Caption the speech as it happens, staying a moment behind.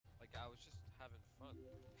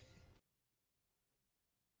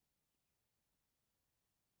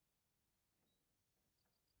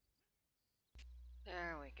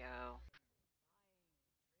There we go.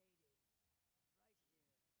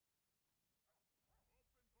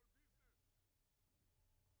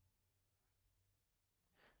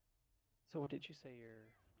 So what did you say your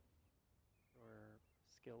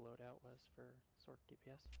skill loadout was for sword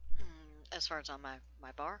DPS? As far as on my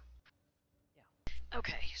bar? Yeah.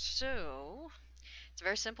 Okay, so it's a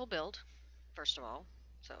very simple build, first of all.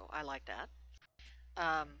 So I like that.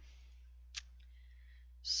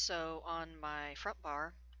 So on my front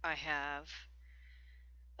bar, I have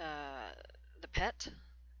the pet.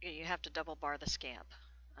 You have to double bar the scamp,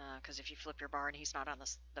 because if you flip your bar and he's not on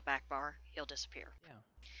the back bar, he'll disappear.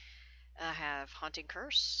 Yeah. I have Haunting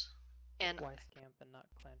Curse, and Why Scamp and not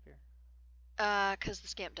Clanfear? because the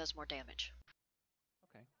scamp does more damage.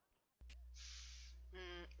 Okay.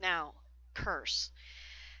 Now, Curse.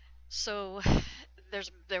 So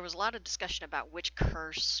there was a lot of discussion about which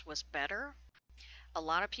curse was better. A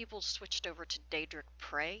lot of people switched over to Daedric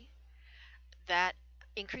Prey. That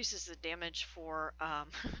increases the damage for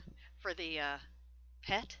for the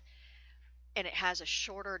pet, and it has a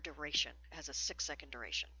shorter duration. It has a 6-second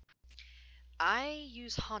duration. I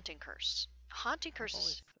use Haunting Curse. Haunting Curse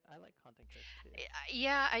is I like Haunting Curse too.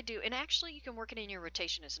 yeah, I do, and actually you can work it in your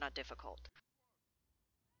rotation. It's not difficult.